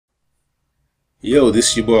Yo, this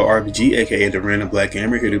is your boy RBG, aka the Random Black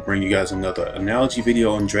Gamer, here to bring you guys another analogy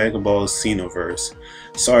video on Dragon Ball Xenoverse.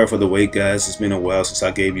 Sorry for the wait, guys. It's been a while since I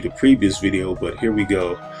gave you the previous video, but here we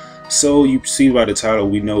go. So you see by the title,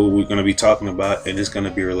 we know what we're going to be talking about, and it's going to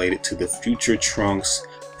be related to the future Trunks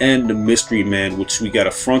and the Mystery Man, which we got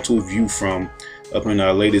a frontal view from up in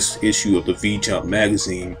our latest issue of the V-Jump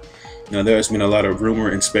magazine. Now, there's been a lot of rumor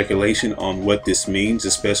and speculation on what this means,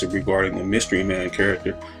 especially regarding the Mystery Man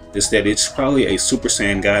character. Is that it's probably a Super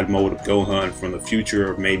Saiyan God mode of Gohan from the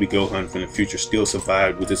future, or maybe Gohan from the future still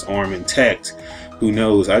survived with his arm intact. Who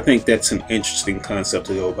knows? I think that's an interesting concept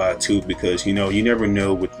to go by too, because you never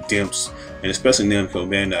know with Dimps, and especially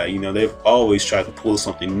NamcoBandai, they've always tried to pull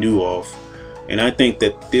something new off. And I think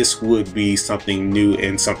that this would be something new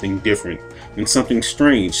and something different and something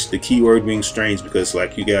strange. The key word being strange, because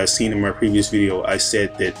like you guys seen in my previous video, I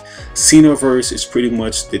said that Xenoverse is pretty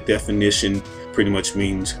much the definition, pretty much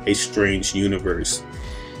means a strange universe.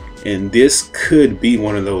 And this could be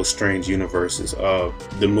one of those strange universes of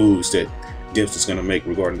the moves that Dimps is going to make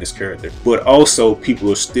regarding this character. But also people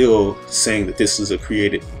are still saying that this is a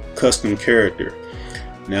created custom character.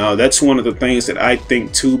 Now that's one of the things that I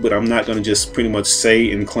think too, but I'm not going to just pretty much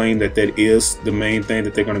say and claim that that is the main thing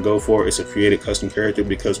that they're going to go for. It's a created custom character,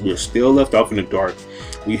 because we're still left off in the dark.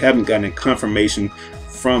 We haven't gotten a confirmation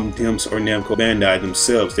from Dimps or NamcoBandai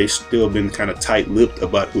themselves. They've still been kind of tight-lipped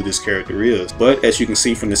about who this character is. But as you can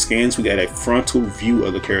see from the scans, we got a frontal view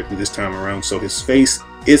of the character this time around, so his face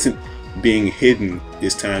isn't being hidden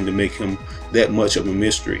this time to make him that much of a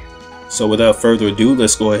mystery. So without further ado,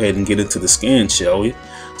 let's go ahead and get into the scan, shall we?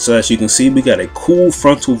 So as you can see, we got a cool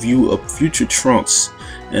frontal view of future Trunks,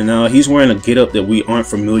 and he's wearing a getup that we aren't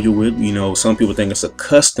familiar with. Some people think it's a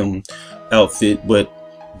custom outfit, but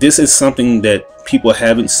this is something that people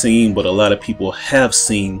haven't seen, but a lot of people have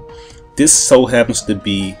seen. This so happens to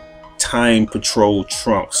be Time Patrol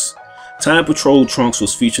Trunks. Time Patrol Trunks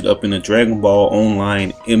was featured up in the Dragon Ball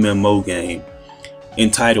Online MMO game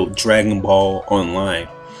entitled Dragon Ball Online.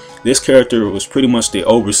 This character was pretty much the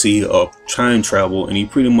overseer of time travel, and he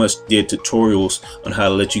pretty much did tutorials on how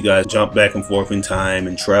to let you guys jump back and forth in time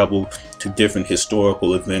and travel to different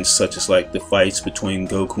historical events, such as like the fights between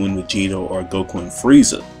Goku and Vegeta or Goku and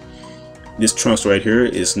Frieza. This Trunks right here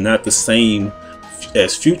is not the same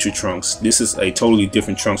as future Trunks. This is a totally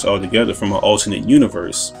different Trunks altogether from an alternate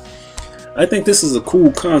universe. I think this is a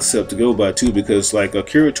cool concept to go by too, because like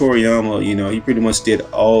Akira Toriyama, he pretty much did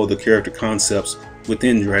all the character concepts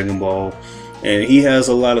within Dragon Ball, and he has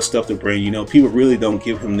a lot of stuff to bring. People really don't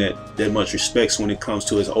give him that much respect when it comes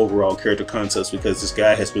to his overall character concepts, because this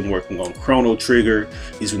guy has been working on Chrono Trigger,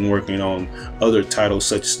 he's been working on other titles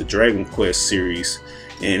such as the Dragon Quest series,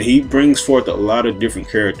 and he brings forth a lot of different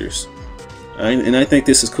characters. And I think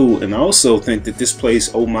this is cool, and I also think that this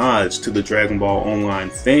plays homage to the Dragon Ball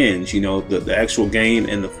Online fans, the actual game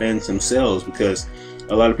and the fans themselves, because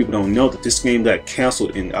a lot of people don't know that this game got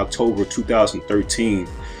canceled in October 2013.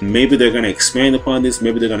 Maybe they're going to expand upon this.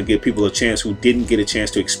 Maybe they're going to give people a chance who didn't get a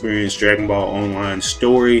chance to experience Dragon Ball Online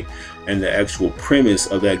story and the actual premise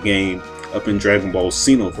of that game up in Dragon Ball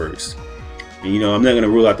Xenoverse. And I'm not going to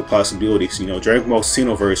rule out the possibilities. Dragon Ball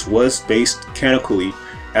Xenoverse was based canonically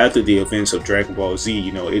after the events of Dragon Ball Z.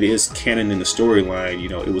 It is canon in the storyline.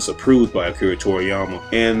 It was approved by Akira Toriyama,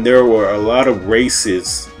 and there were a lot of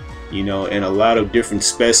races and a lot of different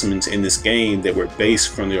specimens in this game that were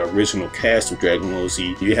based from the original cast of Dragon Ball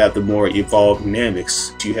Z. You have the more evolved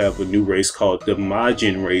Namex. You have a new race called the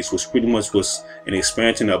Majin race, which pretty much was an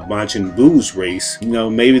expansion of Majin Buu's race.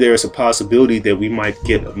 Maybe there's a possibility that we might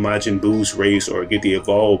get a Majin Buu's race, or get the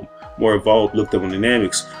more evolved looked up on the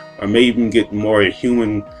Namex, or maybe even get more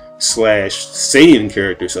human / Saiyan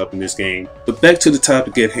characters up in this game. But back to the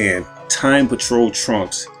topic at hand, Time Patrol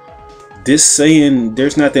Trunks. This Saiyan,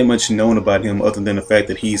 there's not that much known about him other than the fact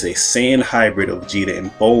that he's a Saiyan hybrid of Vegeta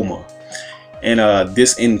and Bulma. And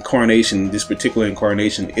this particular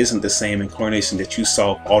incarnation isn't the same incarnation that you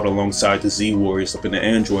saw fought alongside the Z Warriors up in the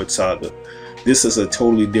Android saga. This is a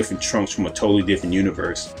totally different Trunks from a totally different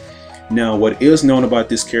universe. Now, what is known about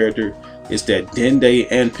this character is that Dende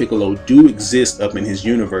and Piccolo do exist up in his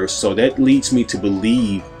universe, so that leads me to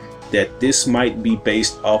believe that this might be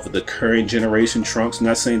based off of the current generation Trunks. I'm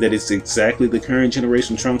not saying that it's exactly the current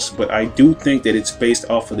generation Trunks, but I do think that it's based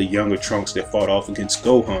off of the younger Trunks that fought off against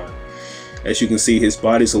Gohan. As you can see, his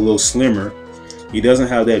body's a little slimmer. He doesn't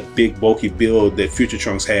have that big bulky build that future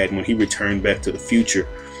Trunks had when he returned back to the future.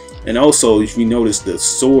 And also, if you notice, the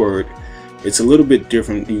sword, it's a little bit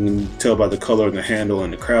different. You can tell by the color of the handle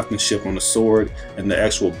and the craftsmanship on the sword, and the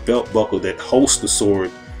actual belt buckle that holds the sword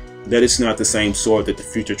that it's not the same sword that the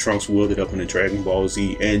future Trunks wielded up in the Dragon Ball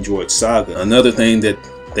Z Android Saga. Another thing that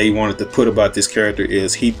they wanted to put about this character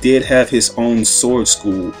is he did have his own sword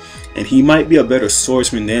school, and he might be a better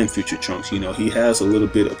swordsman than future Trunks. You know, he has a little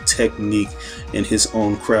bit of technique in his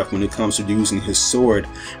own craft when it comes to using his sword,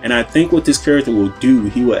 and I think what this character will do,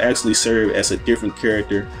 he will actually serve as a different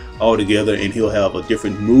character altogether, and he'll have a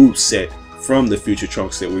different move set from the future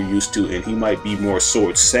Trunks that we're used to, and he might be more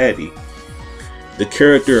sword savvy. The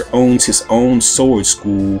character owns his own sword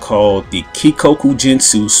school called the Kikoku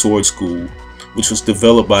Jinsu Sword School, which was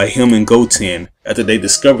developed by him and Goten after they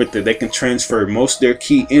discovered that they can transfer most of their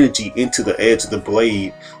ki energy into the edge of the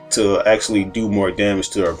blade to actually do more damage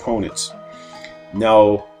to their opponents.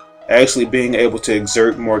 Now, actually being able to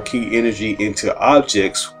exert more ki energy into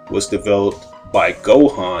objects was developed by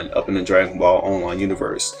Gohan up in the Dragon Ball Online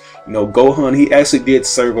universe. You know, Gohan, he actually did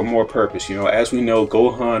serve a more purpose. You know, as we know,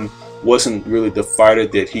 Gohan wasn't really the fighter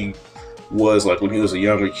that he was like when he was a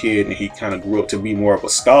younger kid, and he kind of grew up to be more of a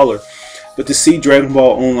scholar. But to see Dragon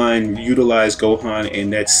Ball Online utilize Gohan in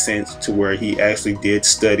that sense, to where he actually did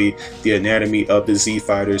study the anatomy of the Z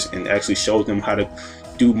fighters and actually showed them how to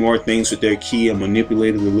do more things with their ki and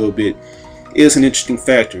manipulate it a little bit, is an interesting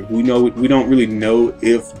factor. We don't really know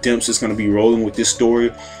if Dimps is going to be rolling with this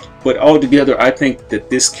story, but altogether I think that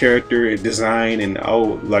this character design and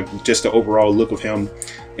just the overall look of him,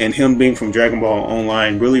 and him being from Dragon Ball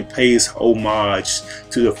Online, really pays homage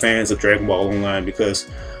to the fans of Dragon Ball Online, because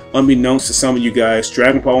unbeknownst to some of you guys,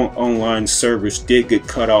 Dragon Ball Online servers did get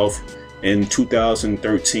cut off in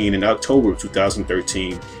 2013, in October of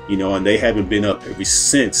 2013, you know, and they haven't been up ever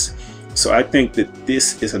since. So I think that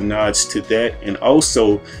this is a nod to that, and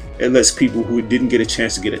also it lets people who didn't get a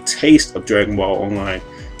chance to get a taste of Dragon Ball Online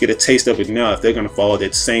get a taste of it now if they're going to follow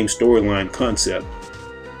that same storyline concept.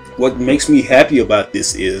 What makes me happy about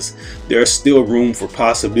this is there's still room for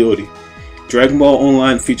possibility. Dragon Ball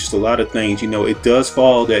Online features a lot of things. You know, it does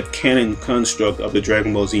follow that canon construct of the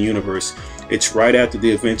Dragon Ball Z universe. It's right after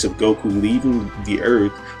the events of Goku leaving the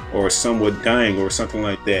Earth, or somewhat dying, or something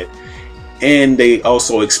like that. And they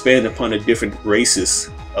also expand upon the different races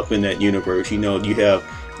up in that universe. You know, you have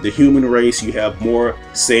the human race, you have more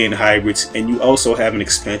Saiyan hybrids, and you also have an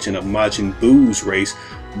expansion of Majin Buu's race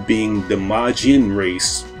being the Majin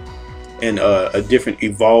race, and a different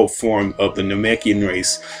evolved form of the Namekian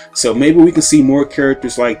race. So maybe we can see more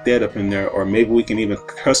characters like that up in there, or maybe we can even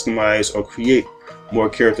customize or create more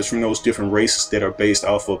characters from those different races that are based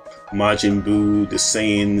off of Majin Buu, the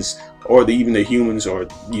Saiyans, or even the humans, or,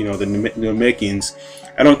 you know, the Namekians.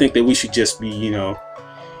 I don't think that we should just be, you know,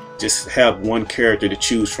 just have one character to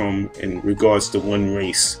choose from in regards to one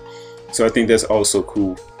race. So I think that's also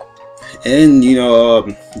cool. And, you know,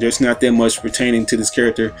 there's not that much pertaining to this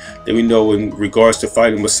character that we know in regards to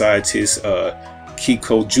fighting besides his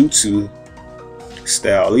Kikojutsu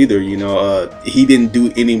style either. You know, he didn't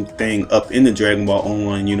do anything up in the Dragon Ball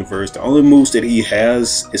Online universe. The only moves that he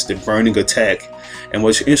has is the burning attack. And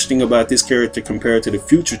what's interesting about this character compared to the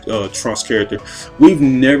future Trunks character, we've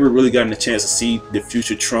never really gotten a chance to see the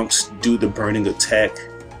future Trunks do the burning attack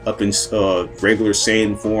up in regular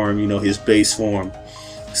Saiyan form, you know, his base form.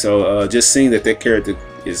 So just seeing that character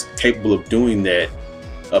is capable of doing that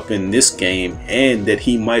up in this game, and that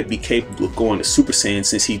he might be capable of going to Super Saiyan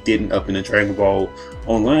since he didn't up in the Dragon Ball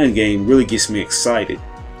Online game, really gets me excited.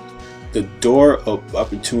 The door of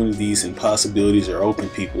opportunities and possibilities are open,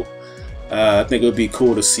 people. I think it would be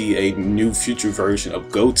cool to see a new future version of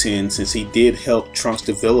Goten, since he did help Trunks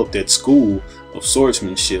develop that school of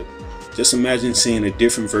swordsmanship. Just imagine seeing a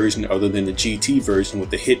different version other than the GT version with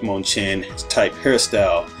the Hitmonchan type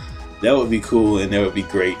hairstyle. That would be cool, and that would be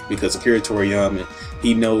great, because Akira Toriyama,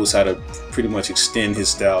 he knows how to pretty much extend his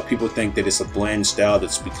style. People think that it's a bland style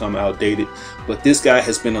that's become outdated, but this guy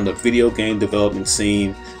has been on the video game development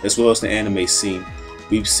scene as well as the anime scene.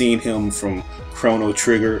 We've seen him from Chrono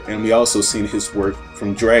Trigger, and we also seen his work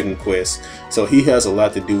from Dragon Quest, so he has a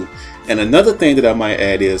lot to do. And another thing that I might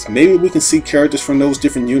add is maybe we can see characters from those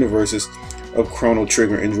different universes of Chrono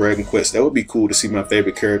Trigger and Dragon Quest. That would be cool to see my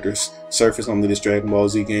favorite characters surface onto this Dragon Ball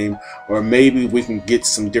Z game, or maybe we can get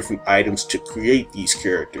some different items to create these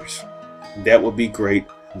characters. That would be great.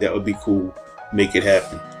 That would be cool. Make it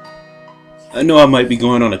happen. I know I might be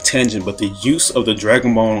going on a tangent, but the use of the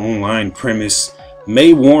Dragon Ball Online premise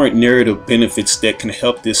may warrant narrative benefits that can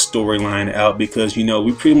help this storyline out, because, you know,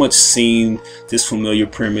 we pretty much seen this familiar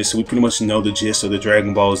premise. We pretty much know the gist of the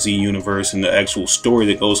Dragon Ball Z universe and the actual story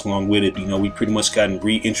that goes along with it. You know, we pretty much gotten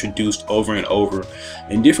reintroduced over and over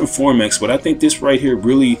in different formats, but I think this right here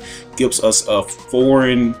really gives us a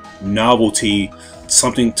foreign novelty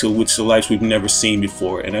something to which the likes we've never seen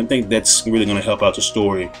before, and I think that's really going to help out the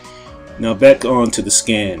story. Now back on to the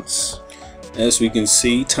scans. As we can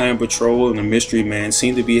see, Time Patrol and the Mystery Man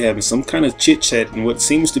seem to be having some kind of chit-chat in what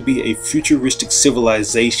seems to be a futuristic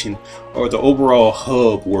civilization, or the overall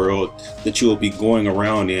hub world that you will be going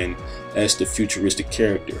around in as the futuristic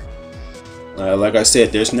character. Like I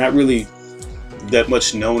said, there's not really that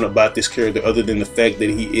much known about this character other than the fact that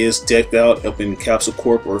he is decked out up in Capsule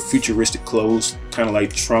Corp or futuristic clothes, kind of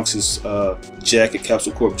like Trunks' jacket,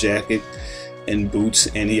 Capsule Corp jacket and boots,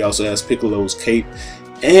 and he also has Piccolo's cape,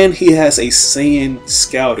 and he has a Saiyan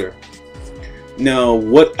scouter. Now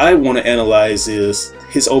what I want to analyze is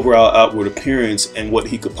his overall outward appearance and what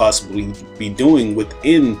he could possibly be doing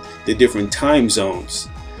within the different time zones.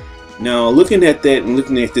 Now looking at that and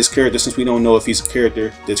looking at this character, since we don't know if he's a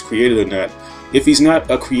character that's created or not, if he's not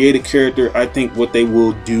a created character, I think what they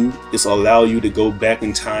will do is allow you to go back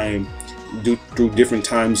in time through different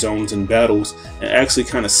time zones and battles and actually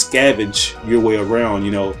kind of scavenge your way around.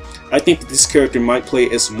 You know, I think that this character might play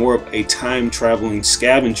as more of a time traveling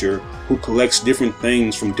scavenger who collects different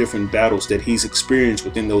things from different battles that he's experienced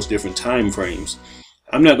within those different time frames.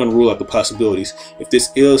 I'm not going to rule out the possibilities. If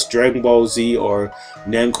this is Dragon Ball Z or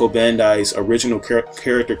NamcoBandai's original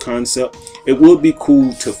character concept, it would be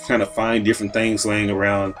cool to kind of find different things laying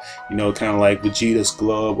around, you know, kind of like Vegeta's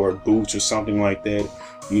glove or boots or something like that,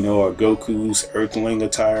 you know, or Goku's Earthling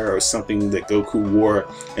attire or something that Goku wore,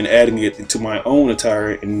 and adding it to my own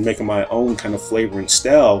attire and making my own kind of flavor and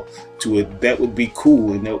style to it. That would be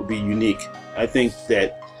cool and that would be unique. I think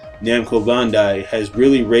that NamcoBandai has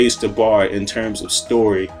really raised the bar in terms of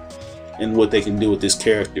story and what they can do with this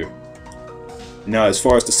character. Now as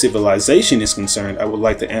far as the civilization is concerned, I would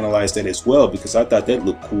like to analyze that as well, because I thought that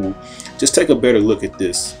looked cool. Just take a better look at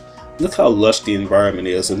this. Look how lush the environment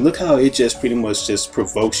is, and look how it just pretty much just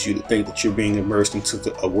provokes you to think that you're being immersed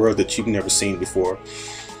into a world that you've never seen before.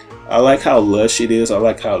 I like how lush it is. I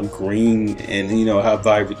like how green and, you know, how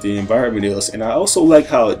vibrant the environment is. And I also like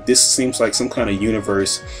how this seems like some kind of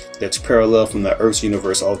universe that's parallel from the Earth's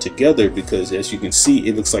universe altogether, because as you can see,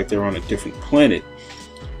 it looks like they're on a different planet.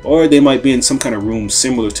 Or they might be in some kind of room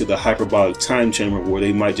similar to the hyperbolic time chamber, where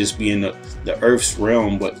they might just be in the Earth's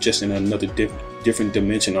realm, but just in another different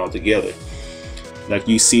dimension altogether. Like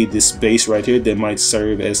you see this base right here that might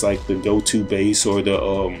serve as like the go-to base or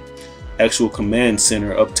the actual command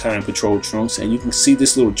center of Time Patrol Trunks, and you can see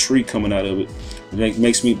this little tree coming out of it. It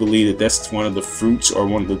makes me believe that that's one of the fruits or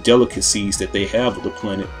one of the delicacies that they have of the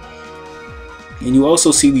planet. And you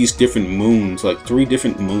also see these different moons, like 3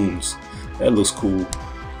 different moons. That looks cool.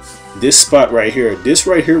 This spot right here, this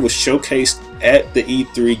right here was showcased at the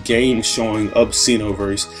E3 game showing of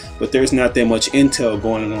Xenoverse, but there's not that much intel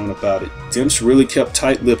going on about it. Dimps really kept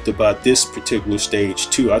tight-lipped about this particular stage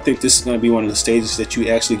too. I think this is going to be one of the stages that you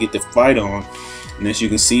actually get to fight on, and as you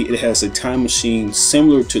can see, it has a time machine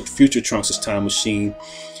similar to Future Trunks' time machine,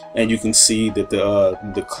 and you can see that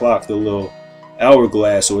the clock, the little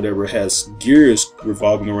hourglass or whatever, has gears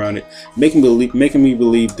revolving around it, making me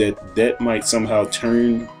believe that that might somehow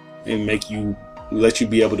turn and let you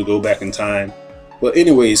be able to go back in time. Well,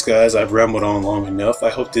 anyways guys, I've rambled on long enough.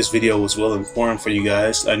 I hope this video was well informed for you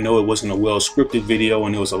guys. I know it wasn't a well scripted video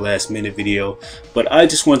and it was a last minute video, but I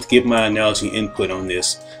just want to give my analogy input on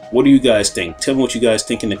this. What do you guys think? Tell me what you guys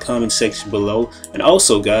think in the comment section below. And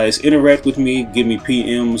also guys, interact with me, give me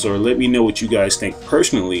PMs, or let me know what you guys think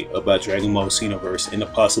personally about Dragon Ball Xenoverse and the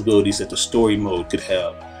possibilities that the story mode could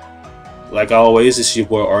have. Like always, this is your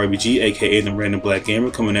boy RBG, aka the Random Black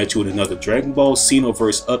Gamer, coming at you with another Dragon Ball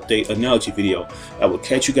Xenoverse update analogy video. I will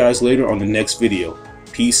catch you guys later on the next video.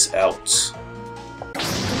 Peace out.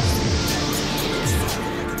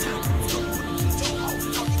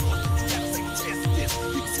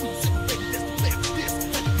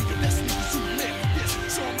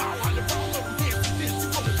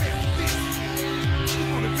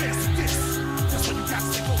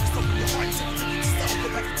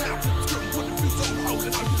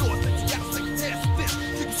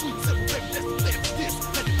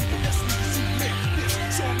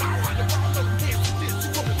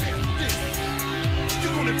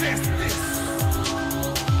 Invest in this.